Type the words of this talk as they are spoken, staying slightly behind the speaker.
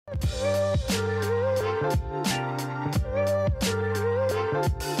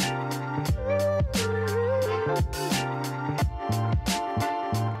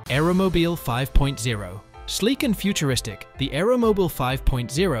AeroMobil 5.0. Sleek and futuristic, the AeroMobil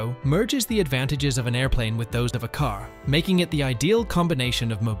 5.0 merges the advantages of an airplane with those of a car, making it the ideal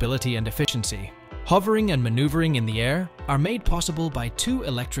combination of mobility and efficiency. Hovering and maneuvering in the air are made possible by two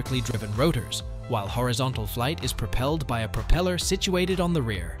electrically driven rotors, while horizontal flight is propelled by a propeller situated on the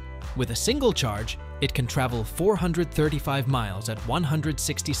rear. With a single charge, it can travel 435 miles at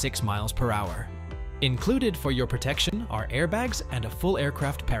 166 miles per hour. Included for your protection are airbags and a full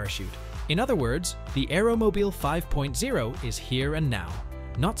aircraft parachute. In other words, the AeroMobil 5.0 is here and now,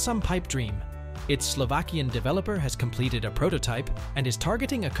 not some pipe dream. Its Slovakian developer has completed a prototype and is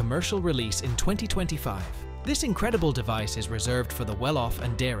targeting a commercial release in 2025. This incredible device is reserved for the well-off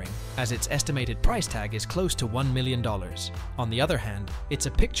and daring, as its estimated price tag is close to $1 million. On the other hand, it's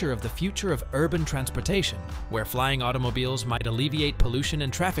a picture of the future of urban transportation, where flying automobiles might alleviate pollution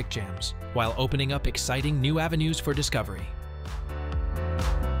and traffic jams, while opening up exciting new avenues for discovery.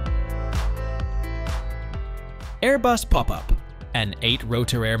 Airbus PopUp. An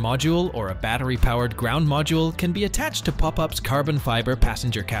 8-rotor air module or a battery-powered ground module can be attached to PopUp's carbon fiber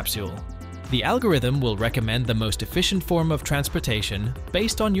passenger capsule. The algorithm will recommend the most efficient form of transportation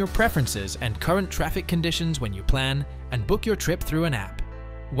based on your preferences and current traffic conditions when you plan and book your trip through an app.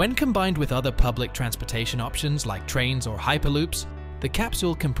 When combined with other public transportation options like trains or hyperloops, the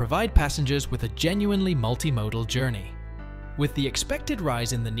capsule can provide passengers with a genuinely multimodal journey. With the expected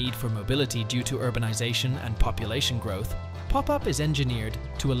rise in the need for mobility due to urbanization and population growth, PopUp is engineered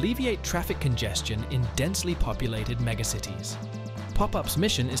to alleviate traffic congestion in densely populated megacities. PopUp's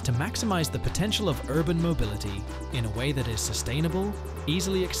mission is to maximize the potential of urban mobility in a way that is sustainable,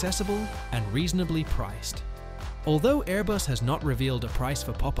 easily accessible, and reasonably priced. Although Airbus has not revealed a price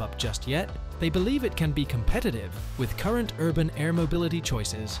for PopUp just yet, they believe it can be competitive with current urban air mobility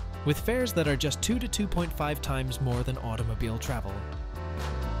choices, with fares that are just 2 to 2.5 times more than automobile travel.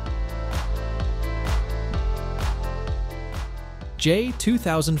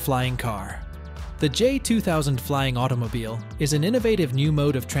 J2000 Flying Car. The J2000 Flying Automobile is an innovative new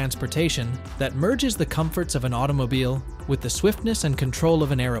mode of transportation that merges the comforts of an automobile with the swiftness and control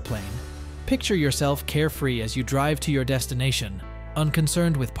of an aeroplane. Picture yourself carefree as you drive to your destination,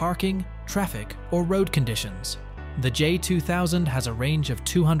 unconcerned with parking, traffic, or road conditions. The J2000 has a range of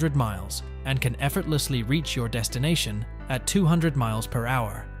 200 miles and can effortlessly reach your destination at 200 miles per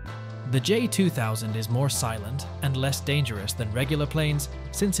hour. The J2000 is more silent and less dangerous than regular planes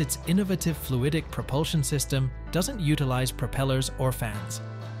since its innovative fluidic propulsion system doesn't utilize propellers or fans.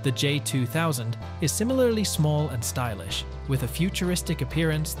 The J2000 is similarly small and stylish, with a futuristic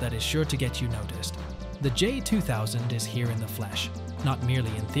appearance that is sure to get you noticed. The J2000 is here in the flesh, not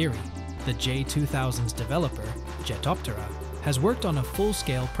merely in theory. The J2000's developer, Jetoptera, has worked on a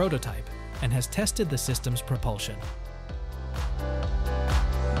full-scale prototype and has tested the system's propulsion.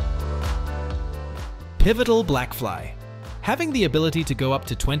 Pivotal BlackFly. Having the ability to go up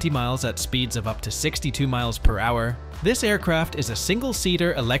to 20 miles at speeds of up to 62 miles per hour, this aircraft is a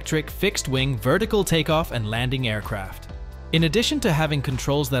single-seater electric fixed-wing vertical takeoff and landing aircraft. In addition to having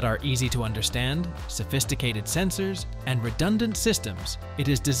controls that are easy to understand, sophisticated sensors, and redundant systems, it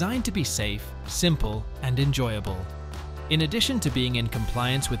is designed to be safe, simple, and enjoyable. In addition to being in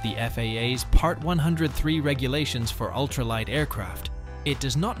compliance with the FAA's Part 103 regulations for ultralight aircraft, it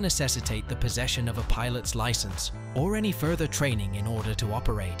does not necessitate the possession of a pilot's license or any further training in order to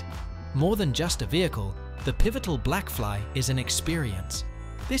operate. More than just a vehicle, the Pivotal BlackFly is an experience.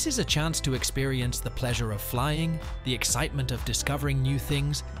 This is a chance to experience the pleasure of flying, the excitement of discovering new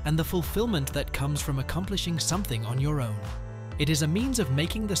things, and the fulfillment that comes from accomplishing something on your own. It is a means of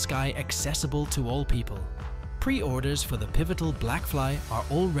making the sky accessible to all people. Pre-orders for the Pivotal BlackFly are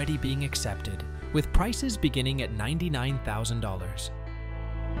already being accepted, with prices beginning at $99,000.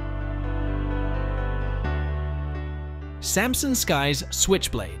 Samson Sky's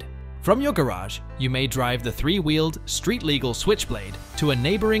Switchblade. From your garage, you may drive the 3-wheeled, street-legal Switchblade to a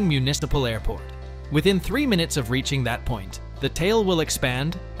neighboring municipal airport. Within 3 minutes of reaching that point, the tail will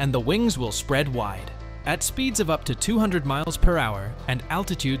expand and the wings will spread wide. At speeds of up to 200 miles per hour and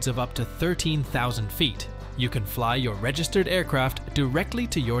altitudes of up to 13,000 feet, you can fly your registered aircraft directly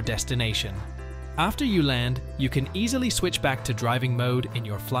to your destination. After you land, you can easily switch back to driving mode in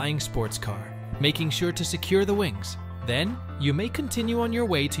your flying sports car, making sure to secure the wings. Then, you may continue on your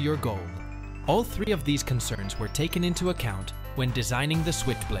way to your goal. All 3 of these concerns were taken into account when designing the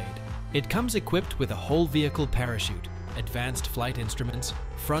Switchblade. It comes equipped with a whole vehicle parachute, advanced flight instruments,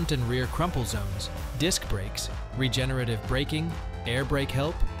 front and rear crumple zones, disc brakes, regenerative braking, air brake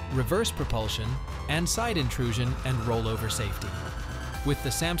help, reverse propulsion, and side intrusion and rollover safety. With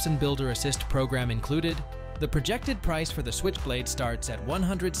the Samson Builder Assist program included, The projected price for the Switchblade starts at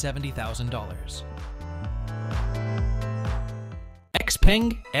 $170,000.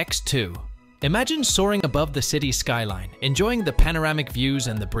 XPENG X2. Imagine soaring above the city skyline, enjoying the panoramic views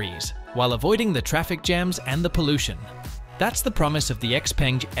and the breeze, while avoiding the traffic jams and the pollution. That's the promise of the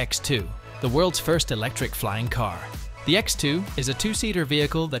XPENG X2, the world's first electric flying car. The X2 is a two-seater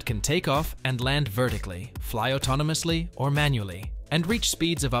vehicle that can take off and land vertically, fly autonomously or manually, and reach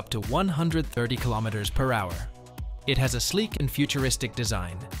speeds of up to 130 kilometers per hour. It has a sleek and futuristic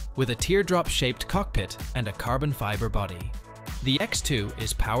design, with a teardrop-shaped cockpit and a carbon fiber body. The X2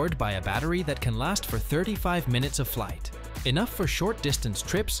 is powered by a battery that can last for 35 minutes of flight, enough for short-distance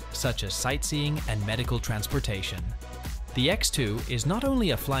trips such as sightseeing and medical transportation. The X2 is not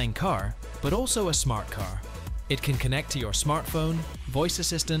only a flying car, but also a smart car. It can connect to your smartphone, voice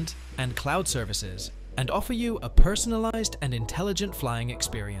assistant, and cloud services, and offer you a personalized and intelligent flying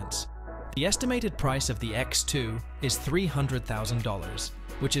experience. The estimated price of the X2 is $300,000,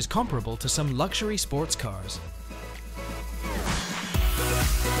 which is comparable to some luxury sports cars.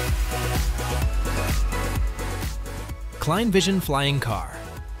 KleinVision Flying Car.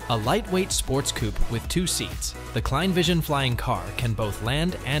 A lightweight sports coupe with 2 seats, the KleinVision Flying Car can both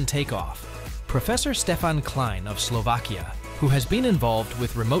land and take off. Professor Stefan Klein of Slovakia, who has been involved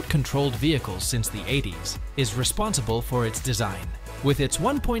with remote-controlled vehicles since the 80s, is responsible for its design. With its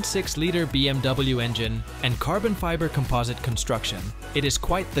 1.6-liter BMW engine and carbon fiber composite construction, it is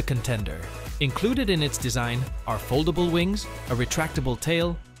quite the contender. Included in its design are foldable wings, a retractable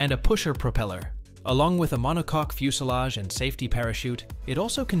tail, and a pusher propeller. Along with a monocoque fuselage and safety parachute, it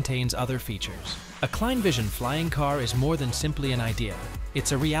also contains other features. A KleinVision Flying Car is more than simply an idea,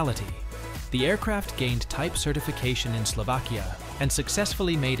 it's a reality. The aircraft gained type certification in Slovakia and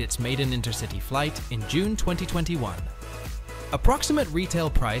successfully made its maiden intercity flight in June 2021. Approximate retail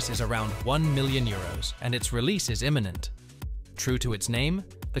price is around €1 million and its release is imminent. True to its name,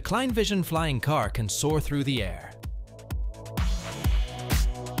 the KleinVision Flying Car can soar through the air.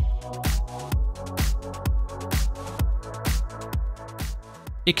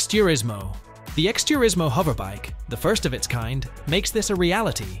 XTURISMO. The XTURISMO hoverbike, the first of its kind, makes this a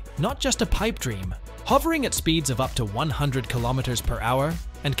reality, not just a pipe dream. Hovering at speeds of up to 100 kilometers per hour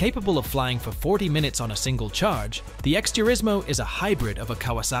and capable of flying for 40 minutes on a single charge, the XTURISMO is a hybrid of a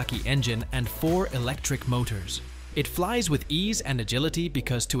Kawasaki engine and 4 electric motors. It flies with ease and agility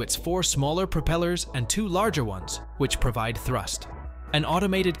because to its 4 smaller propellers and 2 larger ones, which provide thrust. An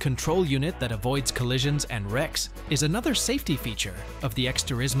automated control unit that avoids collisions and wrecks is another safety feature of the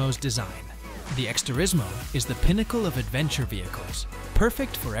XTURISMO's design. The XTURISMO is the pinnacle of adventure vehicles,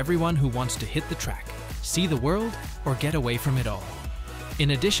 perfect for everyone who wants to hit the track, see the world, or get away from it all.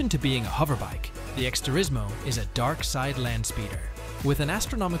 In addition to being a hoverbike, the XTURISMO is a dark side land speeder. With an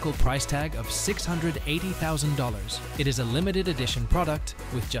astronomical price tag of $680,000, it is a limited edition product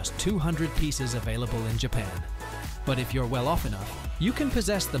with just 200 pieces available in Japan. But if you're well off enough, you can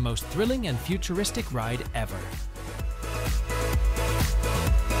possess the most thrilling and futuristic ride ever.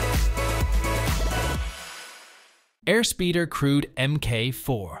 Airspeeder Crewed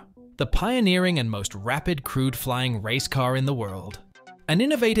MK4, the pioneering and most rapid crewed flying race car in the world. An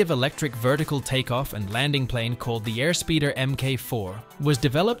innovative electric vertical takeoff and landing plane called the Airspeeder MK4 was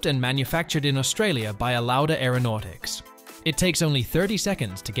developed and manufactured in Australia by Alauda Aeronautics. It takes only 30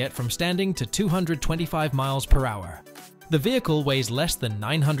 seconds to get from standing to 225 miles per hour. The vehicle weighs less than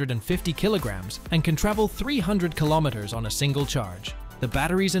 950 kilograms and can travel 300 kilometers on a single charge. The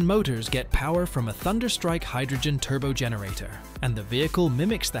batteries and motors get power from a Thunderstrike hydrogen turbo generator, and the vehicle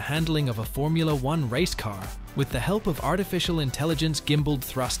mimics the handling of a Formula One race car with the help of artificial intelligence gimbaled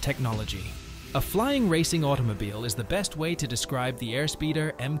thrust technology. A flying racing automobile is the best way to describe the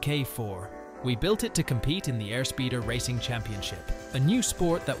Airspeeder MK4. We built it to compete in the Airspeeder Racing Championship, a new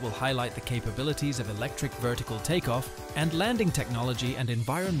sport that will highlight the capabilities of electric vertical takeoff and landing technology and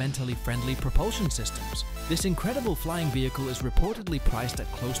environmentally friendly propulsion systems. This incredible flying vehicle is reportedly priced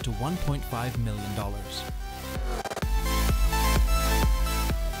at close to $1.5 million.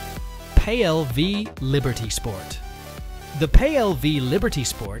 PayLV Liberty Sport. The PayLV Liberty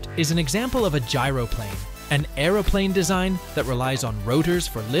Sport is an example of a gyroplane, an aeroplane design that relies on rotors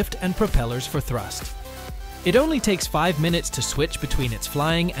for lift and propellers for thrust. It only takes 5 minutes to switch between its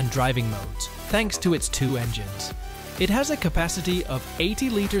flying and driving modes, thanks to its 2 engines. It has a capacity of 80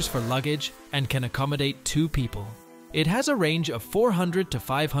 liters for luggage and can accommodate 2 people. It has a range of 400 to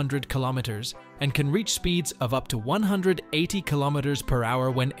 500 kilometers and can reach speeds of up to 180 kilometers per hour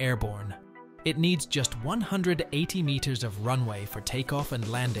when airborne. It needs just 180 meters of runway for takeoff and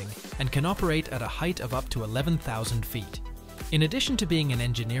landing and can operate at a height of up to 11,000 feet. In addition to being an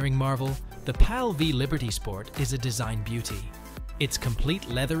engineering marvel, The PAL V Liberty Sport is a design beauty. Its complete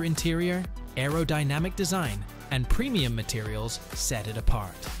leather interior, aerodynamic design, and premium materials set it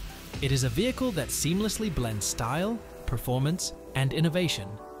apart. It is a vehicle that seamlessly blends style, performance, and innovation.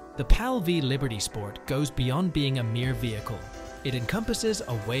 The PAL V Liberty Sport goes beyond being a mere vehicle. It encompasses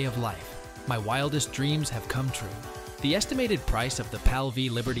a way of life. My wildest dreams have come true. The estimated price of the PAL V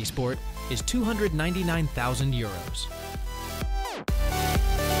Liberty Sport is €299,000.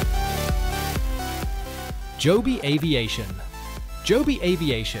 Joby Aviation. Joby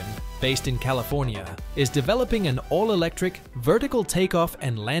Aviation, based in California, is developing an all-electric, vertical takeoff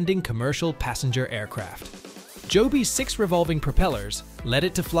and landing commercial passenger aircraft. Joby's 6 revolving propellers led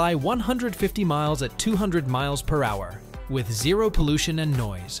it to fly 150 miles at 200 miles per hour, with zero pollution and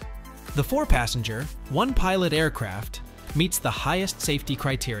noise. The 4-passenger, 1-pilot aircraft meets the highest safety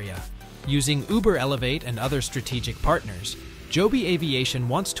criteria. Using Uber Elevate and other strategic partners, Joby Aviation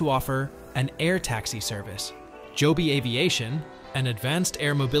wants to offer an air taxi service. Joby Aviation, an advanced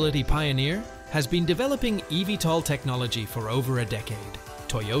air mobility pioneer, has been developing eVTOL technology for over a decade.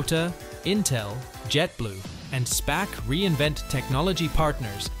 Toyota, Intel, JetBlue, and SPAC reInvent technology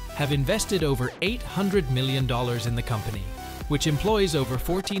partners have invested over $800 million in the company, which employs over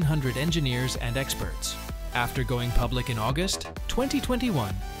 1,400 engineers and experts. After going public in August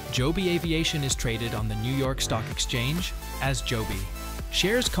 2021, Joby Aviation is traded on the New York Stock Exchange as Joby.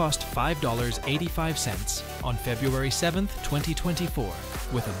 Shares cost $5.85 on February 7, 2024,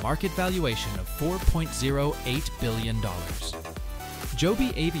 with a market valuation of $4.08 billion.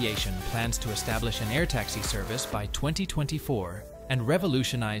 Joby Aviation plans to establish an air taxi service by 2024 and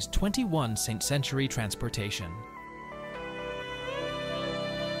revolutionize 21st century transportation.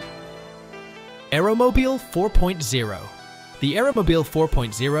 AeroMobil 4.0. The AeroMobil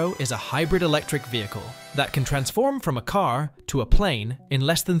 4.0 is a hybrid electric vehicle that can transform from a car to a plane in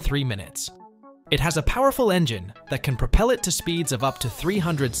less than 3 minutes. It has a powerful engine that can propel it to speeds of up to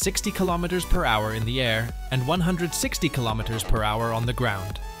 360 km per hour in the air and 160 km per hour on the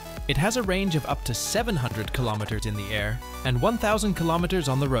ground. It has a range of up to 700 km in the air and 1,000 km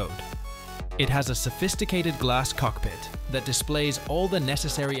on the road. It has a sophisticated glass cockpit that displays all the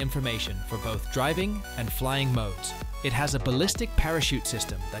necessary information for both driving and flying modes. It has a ballistic parachute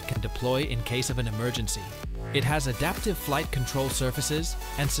system that can deploy in case of an emergency. It has adaptive flight control surfaces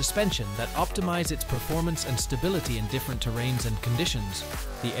and suspension that optimize its performance and stability in different terrains and conditions.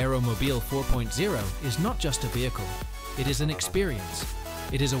 The AeroMobil 4.0 is not just a vehicle, it is an experience.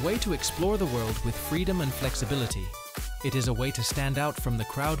 It is a way to explore the world with freedom and flexibility. It is a way to stand out from the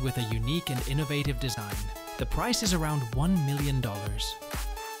crowd with a unique and innovative design. The price is around $1 million.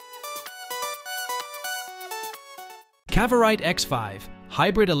 Cavorite X5,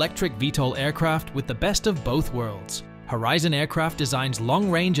 hybrid electric VTOL aircraft with the best of both worlds. Horizon Aircraft designs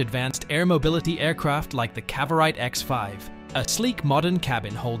long-range advanced air mobility aircraft like the Cavorite X5. A sleek modern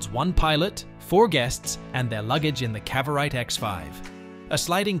cabin holds 1 pilot, 4 guests, and their luggage in the Cavorite X5. A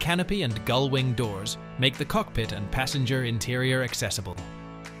sliding canopy and gull-wing doors make the cockpit and passenger interior accessible.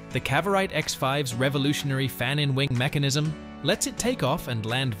 The Cavorite X5's revolutionary fan-in-wing mechanism lets it take off and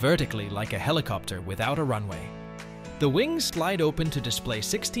land vertically like a helicopter without a runway. The wings slide open to display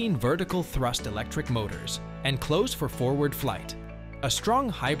 16 vertical thrust electric motors and close for forward flight. A strong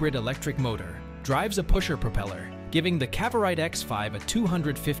hybrid electric motor drives a pusher propeller, giving the Cavorite X5 a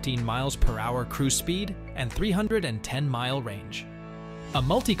 215 miles per hour cruise speed and 310-mile range. A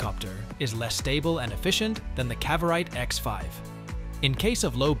multicopter is less stable and efficient than the Cavorite X5. In case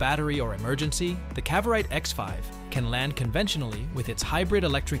of low battery or emergency, the Cavorite X5 can land conventionally with its hybrid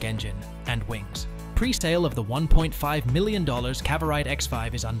electric engine and wings. Pre-sale of the $1.5 million Cavorite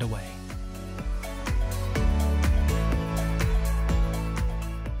X5 is underway.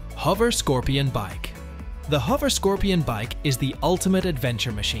 Hover Scorpion Bike. The Hover Scorpion Bike is the ultimate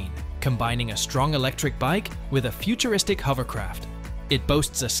adventure machine, combining a strong electric bike with a futuristic hovercraft. It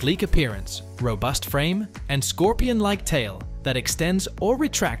boasts a sleek appearance, robust frame, and scorpion-like tail that extends or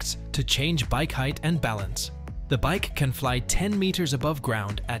retracts to change bike height and balance. The bike can fly 10 meters above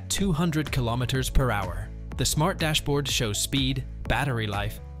ground at 200 kilometers per hour. The smart dashboard shows speed, battery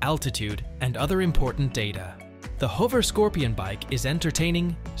life, altitude, and other important data. The Hover Scorpion Bike is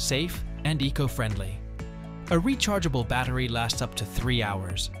entertaining, safe, and eco-friendly. A rechargeable battery lasts up to 3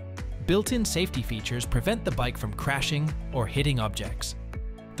 hours. Built-in safety features prevent the bike from crashing or hitting objects.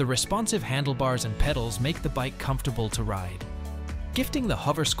 The responsive handlebars and pedals make the bike comfortable to ride. Gifting the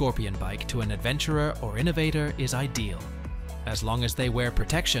Hover Scorpion Bike to an adventurer or innovator is ideal. As long as they wear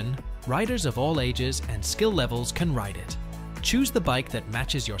protection, riders of all ages and skill levels can ride it. Choose the bike that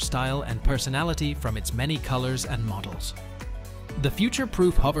matches your style and personality from its many colors and models. The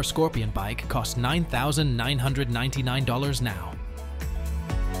future-proof Hover Scorpion bike costs $9,999 now.